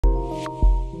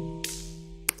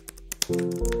Hey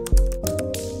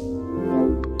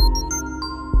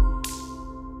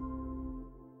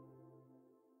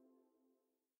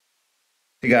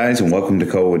guys, and welcome to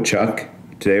Code with Chuck.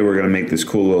 Today we're going to make this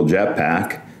cool little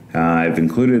jetpack. I've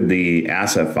included the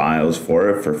asset files for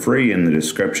it for free in the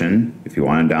description. If you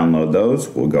want to download those,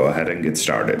 we'll go ahead and get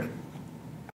started.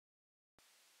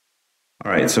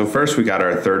 Alright, so first we got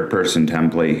our third person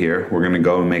template here. We're going to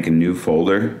go and make a new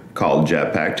folder called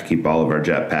Jetpack to keep all of our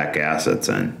jetpack assets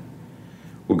in.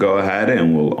 We'll go ahead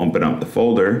and we'll open up the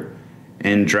folder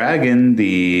and drag in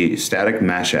the static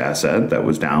mesh asset that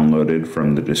was downloaded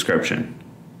from the description.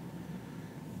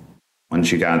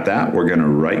 Once you got that, we're going to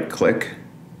right click,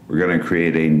 we're going to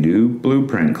create a new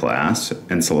blueprint class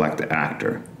and select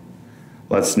actor.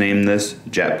 Let's name this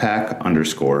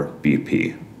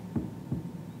jetpack_BP.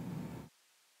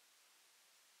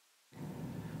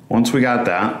 Once we got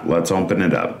that, let's open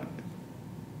it up.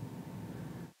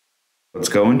 Let's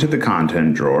go into the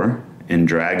content drawer and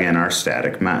drag in our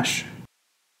static mesh.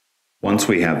 Once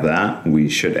we have that, we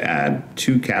should add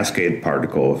 2 cascade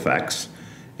particle effects.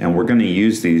 And we're going to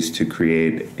use these to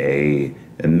create a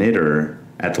emitter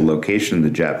at the location of the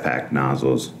jetpack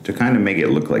nozzles to kind of make it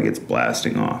look like it's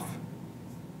blasting off.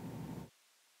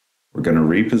 We're going to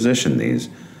reposition these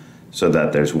so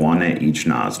that there's one at each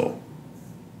nozzle.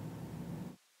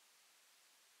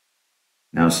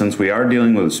 Now, since we are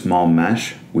dealing with a small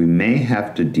mesh, we may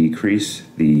have to decrease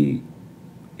the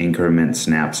increment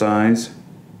snap size.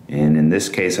 And in this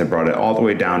case, I brought it all the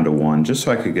way down to 1 just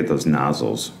so I could get those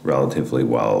nozzles relatively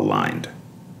well aligned.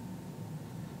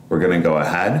 We're going to go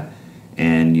ahead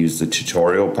and use the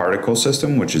tutorial particle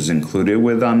system, which is included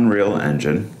with Unreal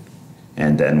Engine.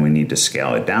 And then we need to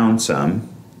scale it down some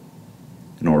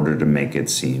in order to make it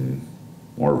seem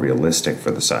more realistic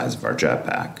for the size of our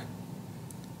jetpack.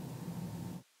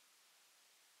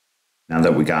 Now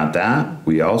that we got that,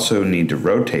 we also need to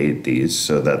rotate these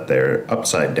so that they're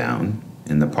upside down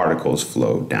and the particles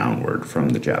flow downward from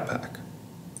the jetpack.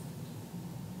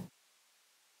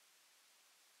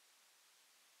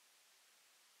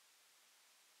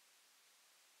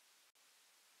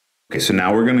 Okay, so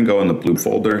now we're going to go in the blue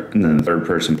folder and then the third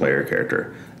person player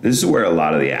character. This is where a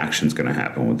lot of the action is going to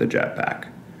happen with the jetpack.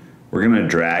 We're going to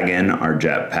drag in our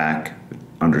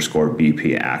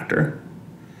jetpack_BP actor.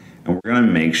 And we're going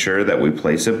to make sure that we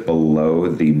place it below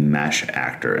the mesh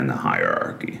actor in the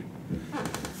hierarchy.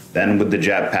 Then with the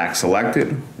jetpack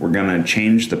selected, we're going to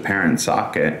change the parent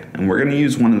socket and we're going to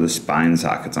use one of the spine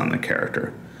sockets on the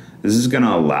character. This is going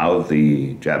to allow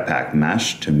the jetpack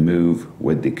mesh to move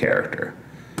with the character.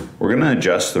 We're going to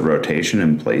adjust the rotation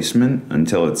and placement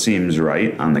until it seems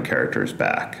right on the character's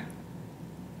back.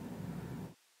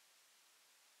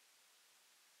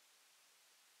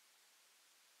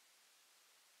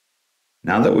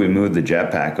 Now that we moved the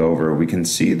jetpack over, we can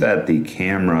see that the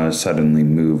camera suddenly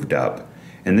moved up.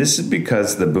 And this is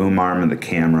because the boom arm of the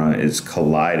camera is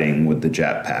colliding with the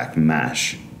jetpack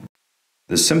mesh.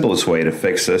 The simplest way to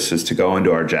fix this is to go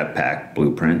into our jetpack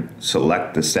blueprint,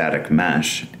 select the static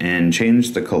mesh, and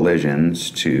change the collisions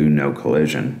to no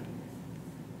collision.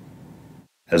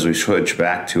 As we switch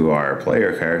back to our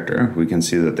player character, we can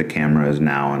see that the camera is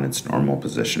now in its normal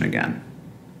position again.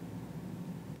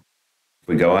 If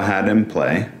we go ahead and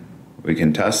play, we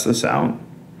can test this out.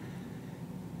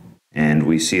 And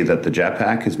we see that the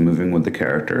jetpack is moving with the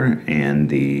character and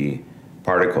the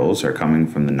particles are coming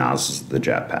from the nozzles of the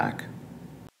jetpack.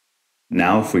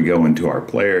 Now if we go into our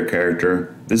player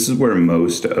character, this is where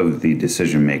most of the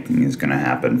decision making is going to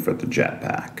happen for the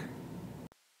jetpack.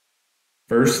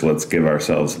 First, let's give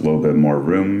ourselves a little bit more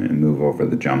room and move over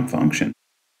the jump function.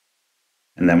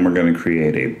 And then we're going to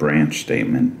create a branch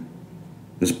statement.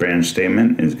 This branch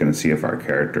statement is going to see if our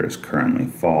character is currently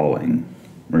falling.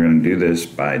 We're going to do this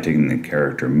by taking the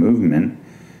character movement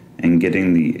and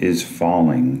getting the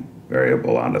isFalling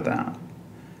variable out of that.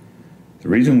 The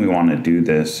reason we want to do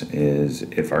this is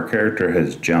if our character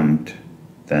has jumped,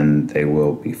 then they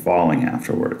will be falling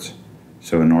afterwards.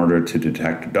 So in order to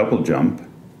detect a double jump,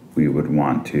 we would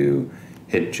want to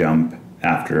hit jump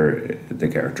after the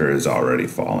character is already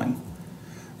falling.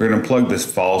 We're going to plug this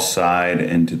false side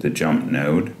into the jump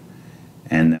node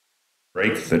and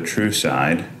break the true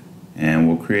side. And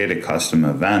we'll create a custom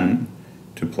event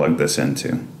to plug this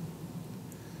into.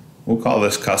 We'll call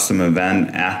this custom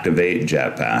event activate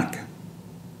jetpack.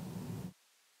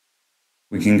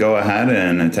 We can go ahead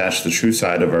and attach the true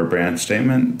side of our branch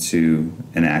statement to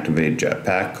an activate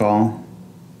jetpack call.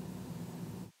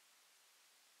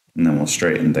 And then we'll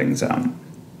straighten things out.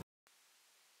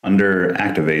 Under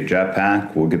activate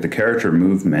jetpack, we'll get the character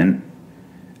movement.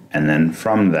 And then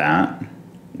from that,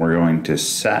 we're going to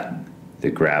set the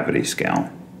gravity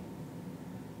scale.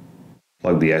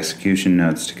 Plug the execution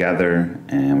nodes together,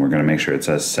 and we're going to make sure it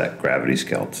says set gravity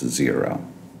scale to 0.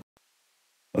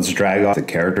 Let's drag off the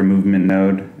character movement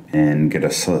node and get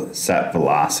a set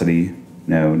velocity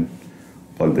node.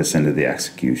 Plug this into the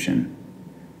execution.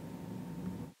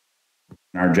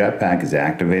 When our jetpack is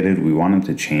activated, we want it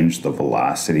to change the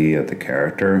velocity of the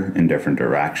character in different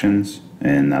directions,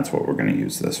 and that's what we're going to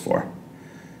use this for.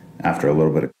 After a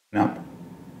little bit of cleanup,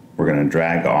 we're going to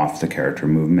drag off the character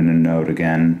movement node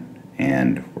again,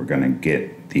 and we're going to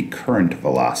get the current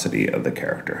velocity of the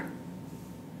character.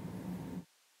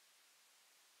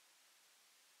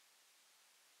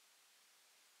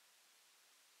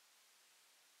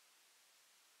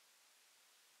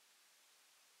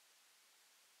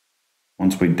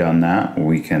 Once we've done that,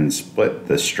 we can split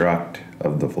the struct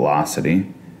of the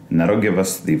velocity, and that'll give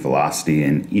us the velocity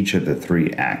in each of the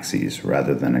 3 axes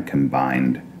rather than a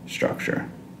combined structure.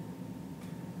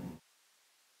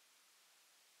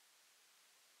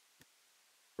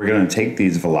 We're going to take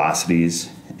these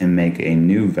velocities and make a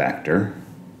new vector,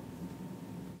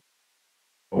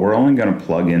 but we're only going to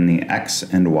plug in the x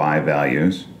and y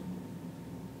values.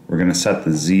 We're going to set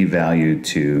the z value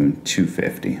to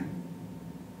 250.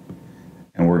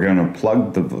 And we're going to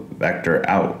plug the vector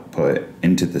output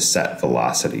into the set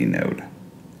velocity node.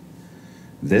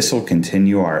 This will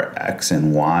continue our x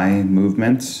and y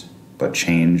movements, but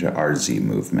change our z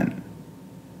movement.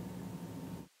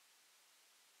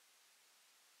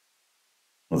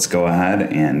 Let's go ahead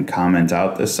and comment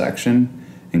out this section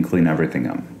and clean everything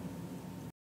up.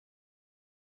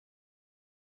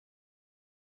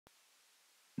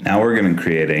 Now we're going to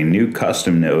create a new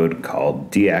custom node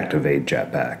called deactivate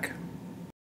jetpack.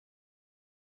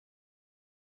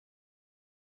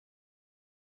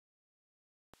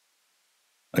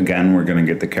 Again, we're going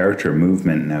to get the character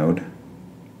movement node.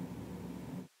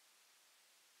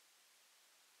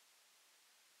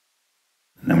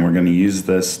 And then we're going to use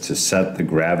this to set the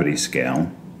gravity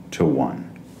scale to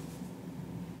 1.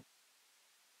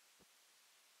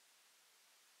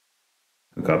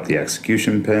 Hook up the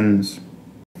execution pins.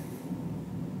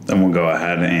 Then we'll go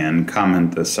ahead and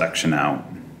comment this section out.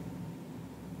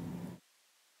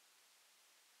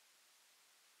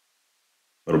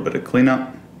 A little bit of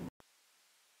cleanup.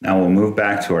 Now we'll move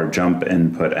back to our jump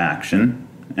input action,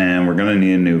 and we're going to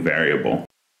need a new variable.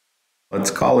 Let's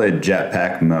call it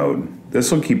jetpack mode.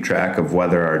 This will keep track of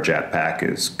whether our jetpack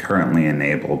is currently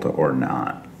enabled or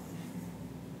not.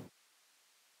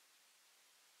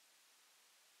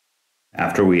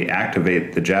 After we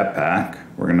activate the jetpack,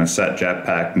 we're going to set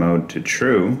jetpack mode to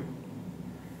true.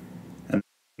 And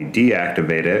when we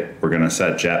deactivate it, we're going to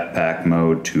set jetpack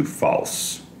mode to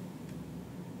false.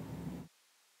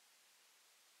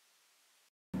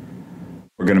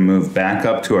 We're going to move back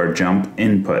up to our jump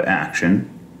input action,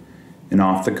 and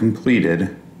off the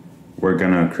completed, we're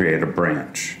going to create a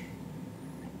branch.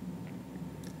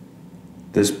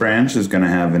 This branch is going to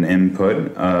have an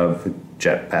input of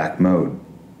jetpack mode.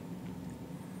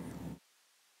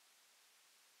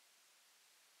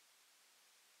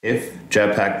 If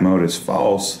jetpack mode is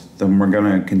false, then we're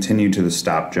going to continue to the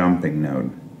stop jumping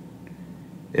node.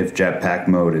 If jetpack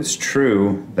mode is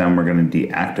true, then we're going to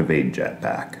deactivate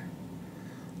jetpack.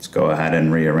 Let's go ahead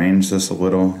and rearrange this a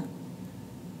little.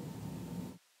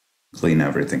 Clean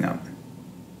everything up.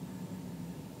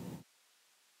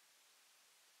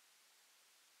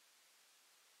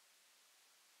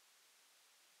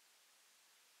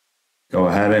 Go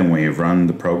ahead and we've run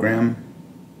the program.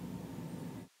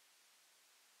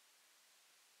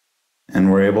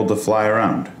 And we're able to fly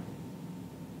around.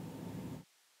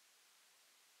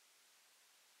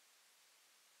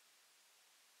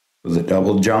 With a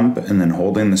double jump and then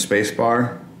holding the space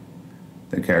bar,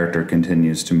 the character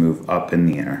continues to move up in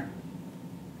the air.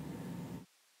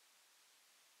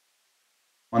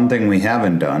 One thing we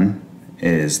haven't done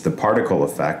is the particle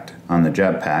effect on the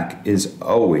jetpack is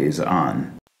always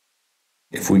on.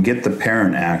 If we get the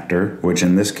parent actor, which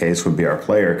in this case would be our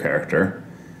player character,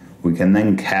 we can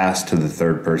then cast to the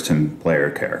third-person player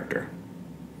character.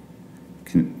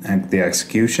 Connect the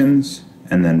executions,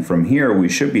 and then from here we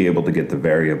should be able to get the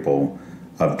variable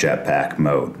of jetpack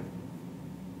mode.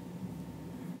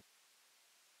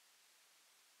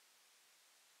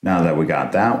 Now that we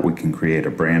got that, we can create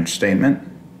a branch statement,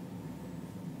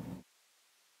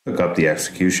 hook up the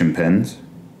execution pins.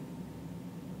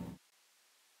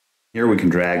 Here we can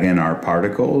drag in our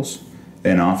particles,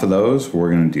 and off of those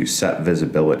we're going to do set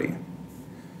visibility.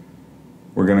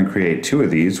 We're going to create 2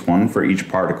 of these, one for each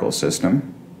particle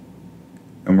system,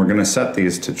 and we're going to set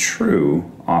these to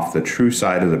true off the true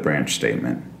side of the branch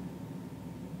statement.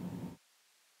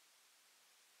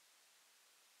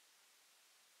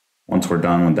 Once we're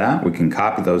done with that, we can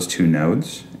copy those two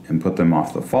nodes and put them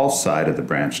off the false side of the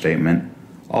branch statement,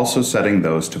 also setting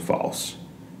those to false.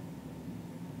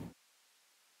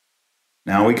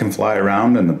 Now we can fly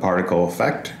around and the particle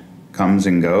effect comes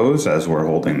and goes as we're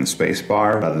holding the space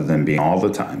bar rather than being all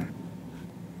the time.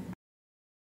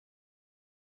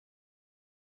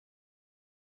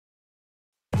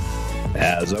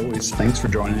 As always, thanks for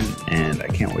joining, and I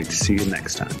can't wait to see you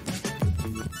next time.